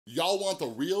Y'all want the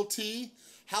real tea?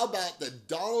 How about that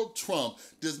Donald Trump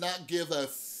does not give a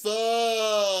fudge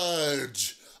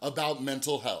about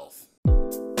mental health?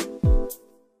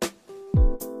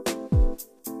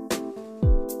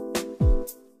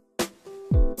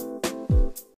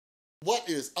 What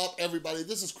is up, everybody?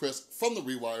 This is Chris from The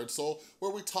Rewired Soul,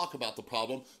 where we talk about the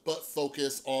problem, but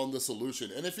focus on the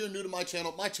solution. And if you're new to my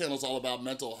channel is all about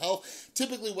mental health.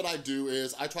 Typically what I do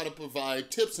is I try to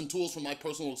provide tips and tools from my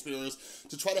personal experience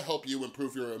to try to help you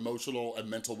improve your emotional and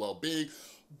mental well-being.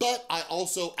 But I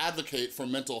also advocate for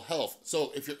mental health.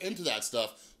 So if you're into that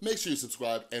stuff, make sure you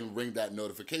subscribe and ring that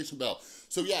notification bell.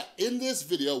 So yeah, in this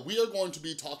video, we are going to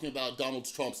be talking about Donald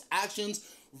Trump's actions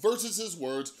versus his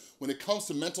words when it comes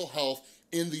to mental health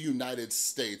in the United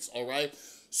States, all right?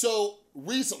 So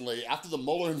recently, after the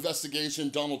Mueller investigation,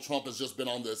 Donald Trump has just been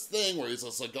on this thing where he's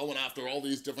just like going after all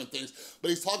these different things, but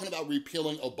he's talking about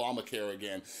repealing Obamacare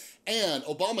again. And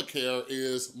Obamacare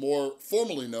is more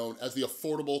formally known as the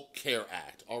Affordable Care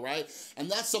Act, all right? And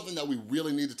that's something that we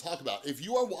really need to talk about. If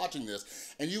you are watching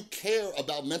this and you care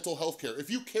about mental health care, if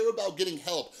you care about getting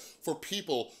help for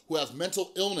people who have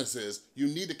mental illnesses, you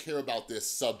need to care about this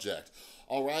subject,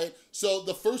 all right? So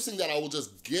the first thing that I will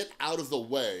just get out of the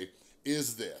way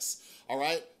is this, all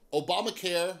right?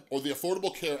 Obamacare, or the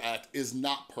Affordable Care Act, is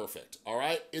not perfect, all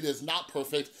right? It is not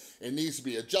perfect. It needs to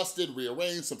be adjusted,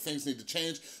 rearranged, some things need to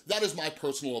change. That is my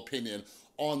personal opinion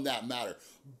on that matter.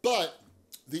 But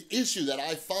the issue that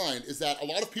I find is that a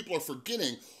lot of people are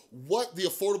forgetting what the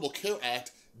Affordable Care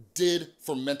Act did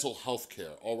for mental health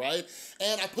care, all right?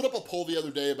 And I put up a poll the other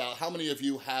day about how many of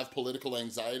you have political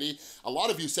anxiety. A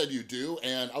lot of you said you do,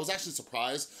 and I was actually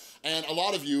surprised. And a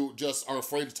lot of you just are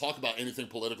afraid to talk about anything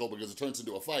political because it turns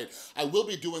into a fight. I will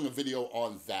be doing a video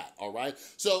on that, all right?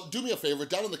 So do me a favor,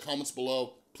 down in the comments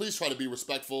below, please try to be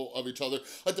respectful of each other.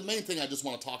 Like, the main thing I just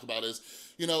want to talk about is,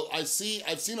 you know, I've seen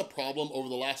a problem over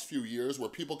the last few years where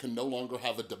people can no longer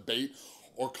have a debate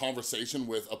or conversation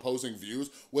with opposing views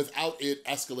without it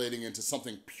escalating into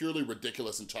something purely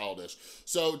ridiculous and childish.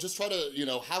 So just try to, you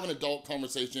know, have an adult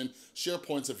conversation, share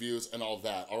points of views and all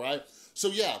that, all right? So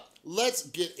yeah, let's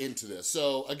get into this.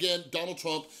 So again, Donald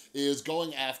Trump is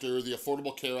going after the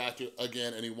Affordable Care Act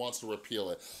again, and he wants to repeal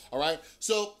it, all right?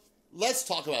 So let's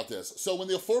talk about this. So when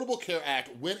the Affordable Care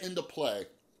Act went into play,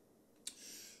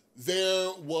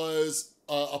 there was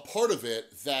a part of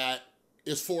it that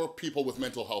is for people with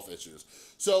mental health issues.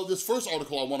 So this first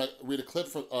article I wanna read a clip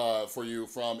for you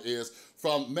from is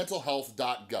from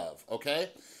mentalhealth.gov, okay?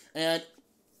 And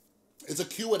it's a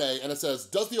Q&A, and it says,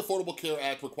 does the Affordable Care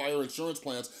Act require insurance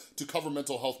plans to cover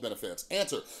mental health benefits?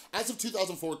 Answer, as of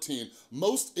 2014,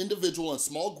 most individual and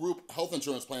small group health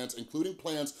insurance plans, including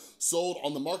plans sold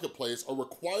on the marketplace, are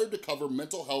required to cover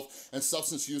mental health and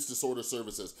substance use disorder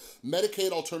services. Medicaid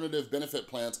alternative benefit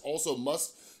plans also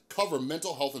must cover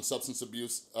mental health and substance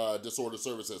abuse disorder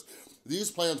services.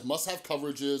 These plans must have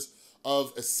coverages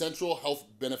of essential health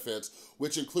benefits,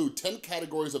 which include 10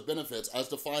 categories of benefits as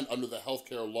defined under the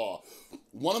healthcare law.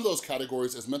 One of those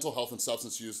categories is mental health and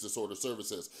substance use disorder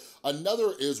services.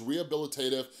 Another is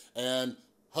rehabilitative and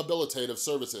habilitative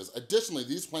services. Additionally,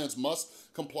 these plans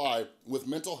must comply with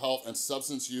mental health and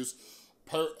substance use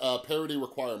parity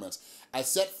requirements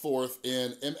as set forth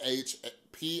in MHPAEA,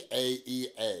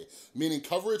 meaning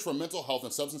coverage for mental health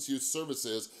and substance use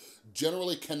services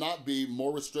generally cannot be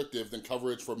more restrictive than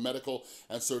coverage for medical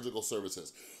and surgical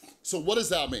services. So what does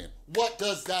that mean? What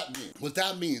does that mean? What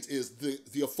that means is the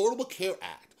Affordable Care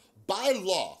Act, by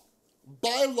law,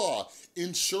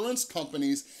 insurance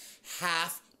companies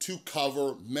have to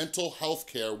cover mental health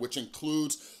care, which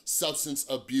includes substance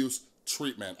abuse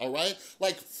treatment, all right?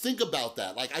 Like, think about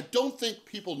that. Like, I don't think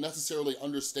people necessarily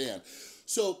understand.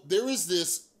 So there is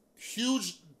this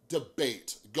huge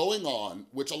debate going on,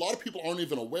 which a lot of people aren't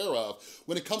even aware of,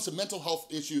 when it comes to mental health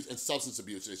issues and substance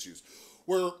abuse issues,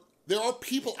 where there are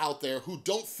people out there who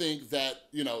don't think that,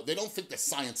 you know, they don't think that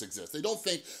science exists. They don't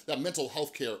think that mental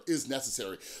health care is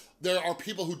necessary. There are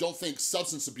people who don't think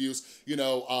substance abuse, you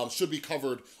know, should be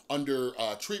covered under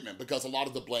treatment because a lot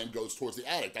of the blame goes towards the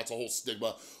addict. That's a whole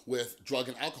stigma with drug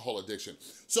and alcohol addiction.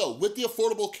 So with the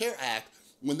Affordable Care Act,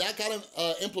 when that got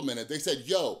implemented, they said,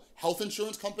 yo, health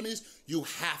insurance companies, you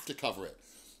have to cover it.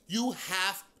 You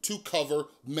have to cover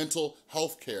mental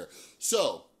health care.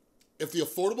 So if the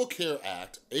Affordable Care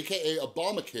Act, AKA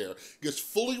Obamacare, gets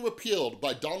fully repealed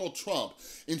by Donald Trump,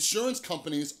 insurance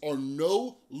companies are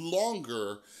no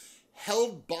longer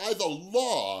held by the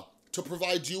law to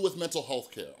provide you with mental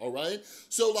health care, all right?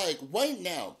 So like right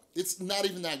now, it's not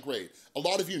even that great. A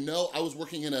lot of you know I was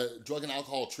working in a drug and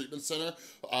alcohol treatment center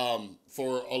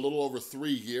for a little over 3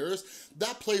 years.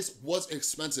 That place was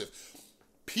expensive.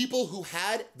 people who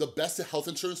had the best health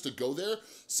insurance to go there,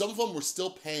 some of them were still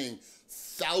paying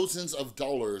thousands of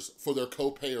dollars for their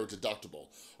copay or deductible.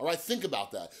 All right, think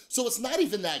about that. So it's not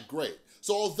even that great.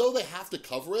 So although they have to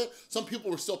cover it, some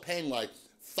people were still paying like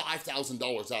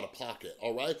 $5,000 out of pocket,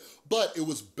 all right? But it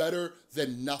was better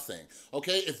than nothing,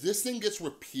 okay? If this thing gets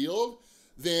repealed,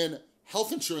 then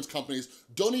health insurance companies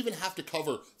don't even have to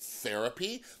cover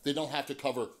therapy. They don't have to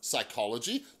cover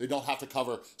psychology. They don't have to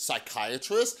cover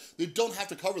psychiatrists. They don't have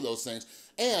to cover those things.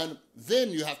 And then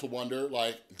you have to wonder,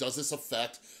 like, does this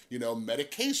affect,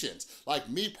 medications? Like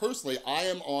me personally, I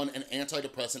am on an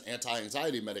antidepressant,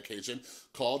 anti-anxiety medication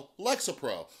called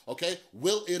Lexapro, okay?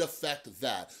 Will it affect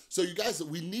that? So you guys,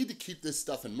 we need to keep this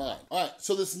stuff in mind. All right,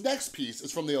 so this next piece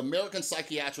is from the American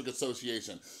Psychiatric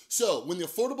Association. So when the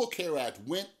Affordable Care Act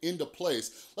went into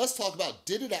place, let's talk about,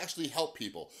 did it actually help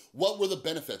people? What were the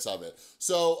benefits of it?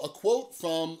 So a quote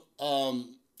from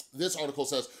this article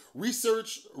says,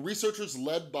 researchers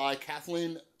led by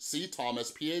Kathleen C. Thomas,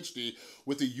 PhD,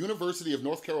 with the University of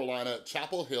North Carolina,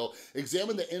 Chapel Hill,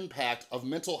 examined the impact of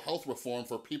mental health reform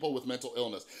for people with mental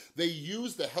illness. They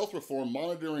used the Health Reform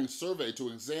Monitoring Survey to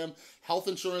examine health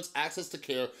insurance, access to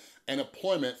care, and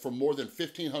employment for more than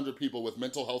 1,500 people with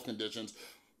mental health conditions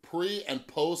pre- and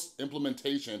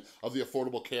post-implementation of the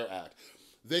Affordable Care Act.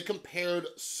 They compared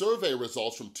survey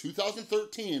results from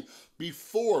 2013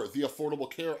 before the Affordable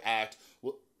Care Act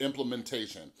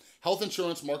implementation, health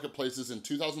insurance marketplaces in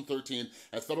 2013,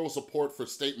 and federal support for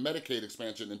state Medicaid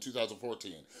expansion in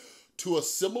 2014, to a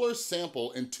similar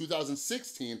sample in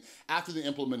 2016 after the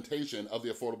implementation of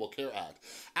the Affordable Care Act.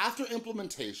 After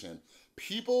implementation,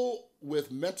 people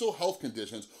with mental health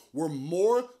conditions were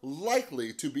more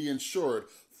likely to be insured,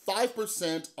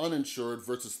 5% uninsured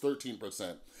versus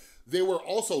 13%. They were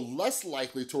also less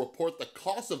likely to report the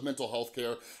cost of mental health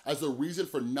care as a reason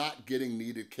for not getting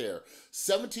needed care,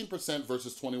 17%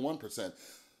 versus 21%.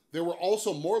 They were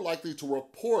also more likely to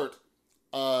report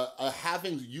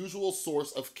having usual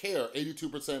source of care,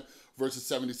 82% versus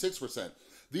 76%.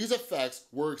 These effects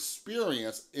were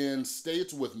experienced in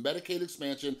states with Medicaid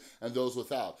expansion and those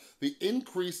without. The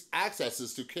increased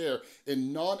accesses to care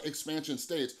in non-expansion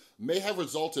states may have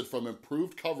resulted from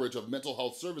improved coverage of mental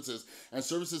health services and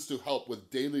services to help with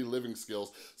daily living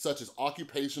skills, such as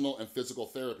occupational and physical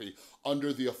therapy,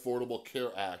 under the Affordable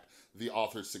Care Act, the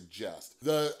authors suggest.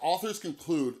 The authors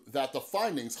conclude that the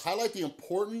findings highlight the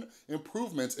important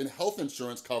improvements in health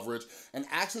insurance coverage and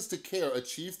access to care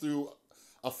achieved through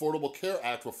Affordable Care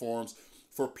Act reforms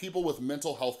for people with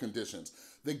mental health conditions.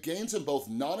 The gains in both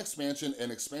non-expansion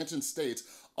and expansion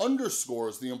states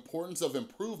underscores the importance of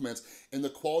improvements in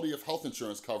the quality of health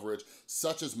insurance coverage,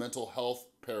 such as mental health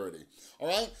parity. All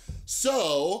right,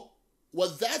 so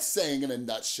what that's saying in a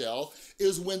nutshell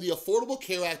is when the Affordable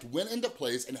Care Act went into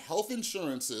place and health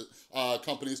insurance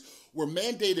companies were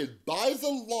mandated by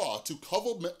the law to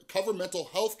cover mental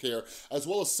health care as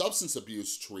well as substance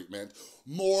abuse treatment,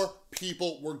 more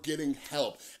people were getting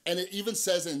help. And it even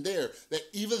says in there that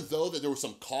even though that there were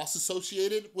some costs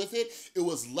associated with it, it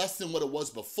was less than what it was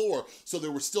before, so they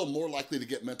were still more likely to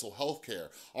get mental health care,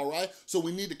 all right? So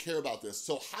we need to care about this.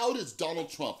 So how does Donald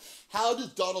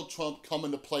Trump come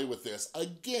into play with this?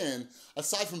 Again,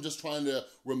 aside from just trying to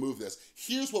remove this,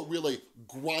 here's what really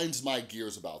grinds my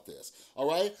gears about this, all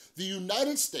right? The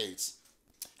United States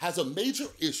has a major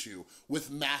issue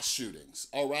with mass shootings,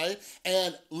 all right?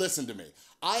 And listen to me,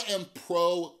 I am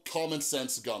pro common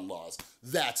sense gun laws.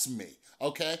 That's me,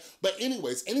 okay? But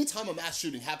anyways, anytime a mass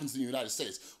shooting happens in the United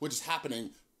States, which is happening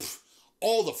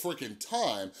all the freaking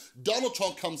time, Donald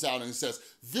Trump comes out and he says,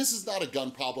 this is not a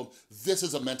gun problem, this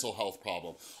is a mental health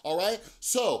problem, all right?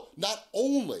 So not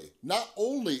only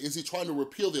is he trying to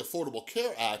repeal the Affordable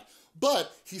Care Act,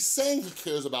 but he's saying he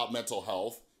cares about mental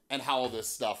health and how all this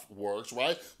stuff works,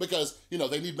 right? Because,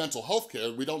 they need mental health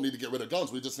care. We don't need to get rid of guns.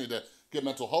 We just need to get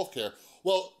mental health care.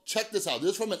 Well, check this out.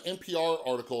 This is from an NPR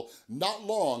article not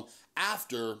long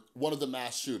after one of the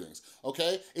mass shootings,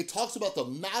 okay? It talks about the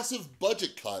massive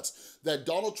budget cuts that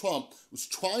Donald Trump was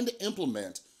trying to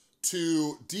implement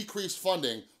to decrease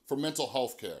funding for mental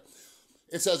health care.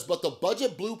 It says, but the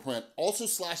budget blueprint also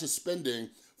slashes spending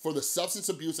for the Substance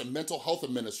Abuse and Mental Health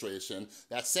Administration,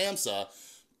 that's SAMHSA,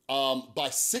 by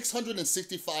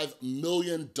 $665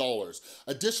 million.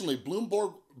 Additionally,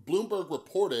 Bloomberg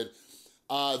reported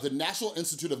the National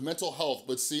Institute of Mental Health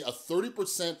would see a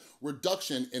 30%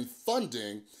 reduction in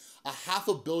funding, a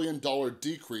 $500 million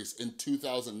decrease in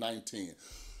 2019.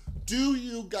 Do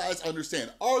you guys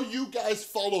understand? Are you guys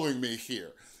following me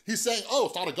here? He's saying, oh,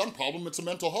 it's not a gun problem, it's a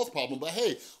mental health problem. But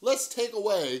hey, let's take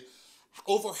away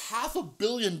over $500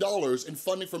 million in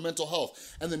funding for mental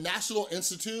health. And the National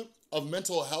Institute of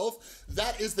Mental Health,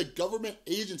 that is the government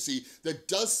agency that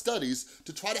does studies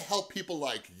to try to help people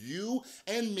like you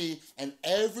and me and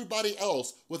everybody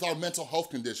else with our mental health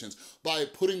conditions by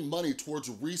putting money towards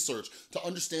research to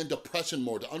understand depression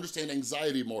more, to understand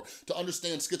anxiety more, to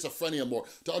understand schizophrenia more,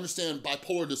 to understand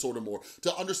bipolar disorder more,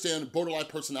 to understand borderline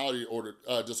personality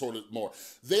disorder more.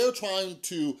 They're trying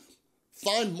to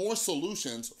find more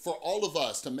solutions for all of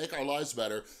us to make our lives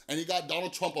better, and you got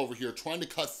Donald Trump over here trying to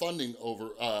cut funding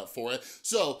for it.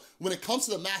 So when it comes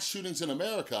to the mass shootings in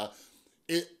America,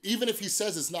 even if he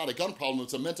says it's not a gun problem,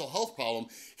 it's a mental health problem,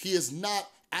 he is not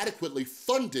adequately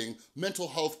funding mental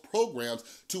health programs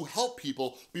to help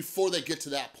people before they get to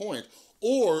that point.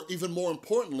 Or even more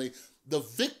importantly, the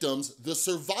victims, the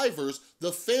survivors,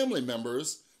 the family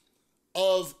members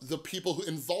of the people who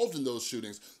involved in those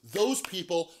shootings. Those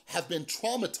people have been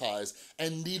traumatized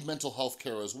and need mental health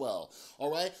care as well,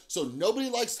 all right? So nobody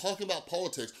likes talking about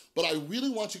politics, but I really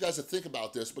want you guys to think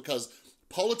about this because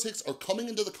politics are coming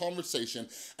into the conversation,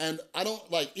 and I don't,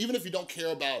 even if you don't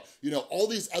care about, all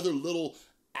these other little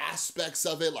aspects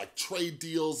of it, like trade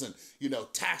deals and,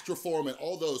 tax reform and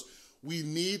all those, we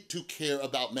need to care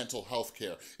about mental health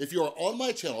care. If you're on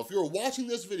my channel, if you're watching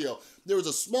this video, there is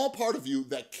a small part of you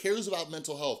that cares about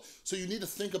mental health, so you need to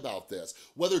think about this.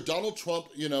 Whether Donald Trump,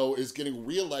 is getting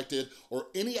reelected or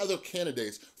any other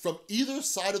candidates from either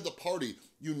side of the party,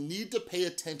 you need to pay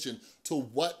attention to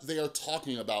what they are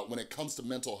talking about when it comes to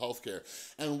mental health care.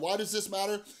 And why does this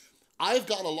matter? I've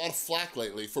gotten a lot of flack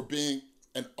lately for being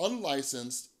an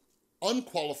unlicensed,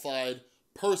 unqualified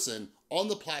person on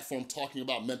the platform talking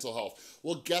about mental health.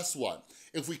 Well, guess what?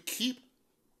 If we keep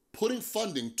putting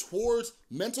funding towards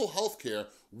mental health care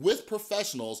with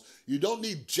professionals, you don't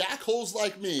need jackholes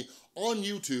like me on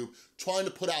YouTube trying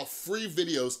to put out free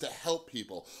videos to help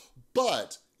people.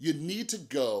 But you need to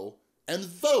go and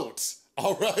vote,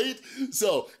 all right?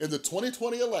 So in the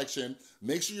 2020 election,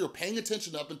 make sure you're paying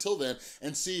attention up until then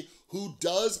and see who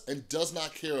does and does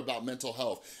not care about mental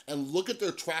health. And look at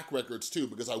their track records too,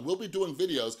 because I will be doing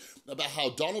videos about how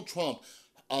Donald Trump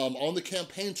on the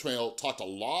campaign trail talked a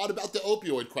lot about the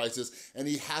opioid crisis, and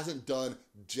he hasn't done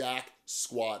jack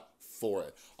squat for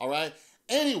it, all right?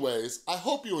 Anyways, I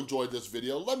hope you enjoyed this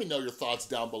video. Let me know your thoughts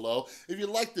down below. If you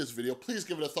like this video, please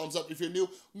give it a thumbs up. If you're new,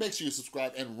 make sure you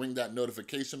subscribe and ring that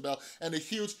notification bell. And a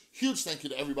huge, huge thank you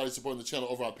to everybody supporting the channel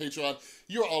over on Patreon.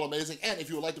 You're all amazing. And if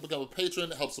you would like to become a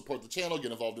patron, help support the channel,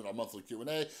 get involved in our monthly Q&A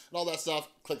and all that stuff,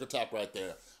 click or tap right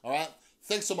there, all right?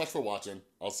 Thanks so much for watching.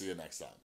 I'll see you next time.